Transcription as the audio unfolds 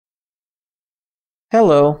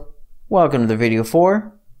Hello, welcome to the video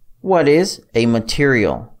for what is a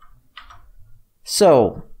material.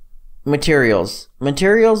 So, materials.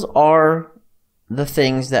 Materials are the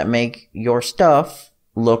things that make your stuff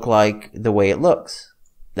look like the way it looks.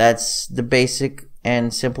 That's the basic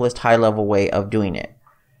and simplest high-level way of doing it.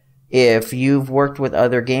 If you've worked with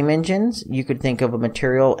other game engines, you could think of a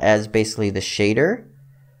material as basically the shader.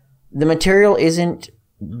 The material isn't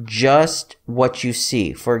just what you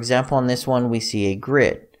see. For example, on this one, we see a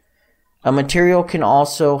grid. A material can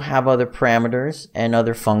also have other parameters and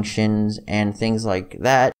other functions and things like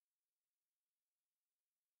that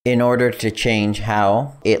in order to change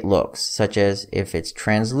how it looks, such as if it's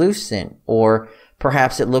translucent, or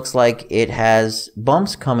perhaps it looks like it has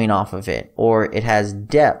bumps coming off of it, or it has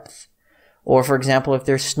depth, or for example, if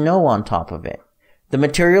there's snow on top of it. The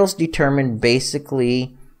materials determine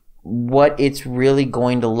basically what it's really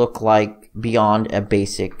going to look like beyond a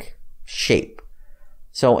basic shape.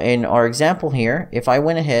 So in our example here, if I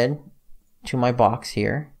went ahead to my box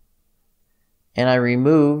here and I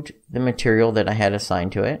removed the material that I had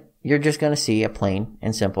assigned to it, you're just going to see a plain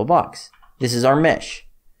and simple box. This is our mesh.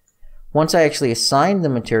 Once I actually assign the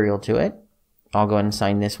material to it, I'll go ahead and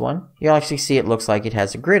assign this one. You'll actually see it looks like it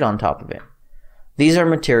has a grid on top of it. These are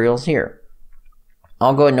materials here.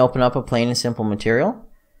 I'll go ahead and open up a plain and simple material.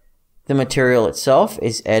 The material itself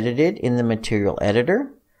is edited in the material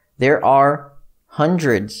editor. There are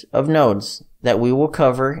hundreds of nodes that we will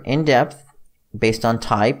cover in depth based on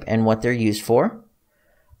type and what they're used for,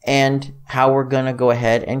 and how we're going to go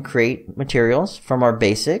ahead and create materials from our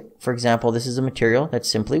basic. For example, this is a material that's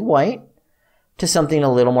simply white, to something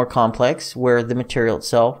a little more complex where the material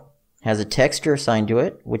itself has a texture assigned to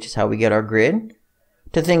it, which is how we get our grid,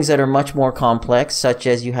 to things that are much more complex, such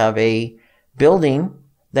as you have a building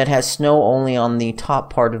that has snow only on the top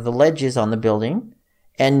part of the ledges on the building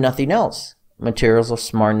and nothing else. Materials are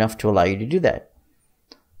smart enough to allow you to do that.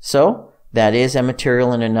 So that is a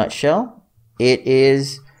material in a nutshell. It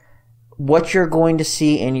is what you're going to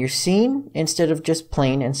see in your scene instead of just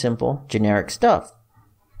plain and simple generic stuff.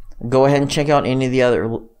 Go ahead and check out any of the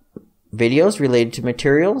other videos related to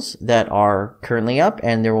materials that are currently up,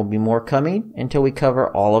 and there will be more coming until we cover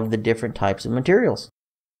all of the different types of materials.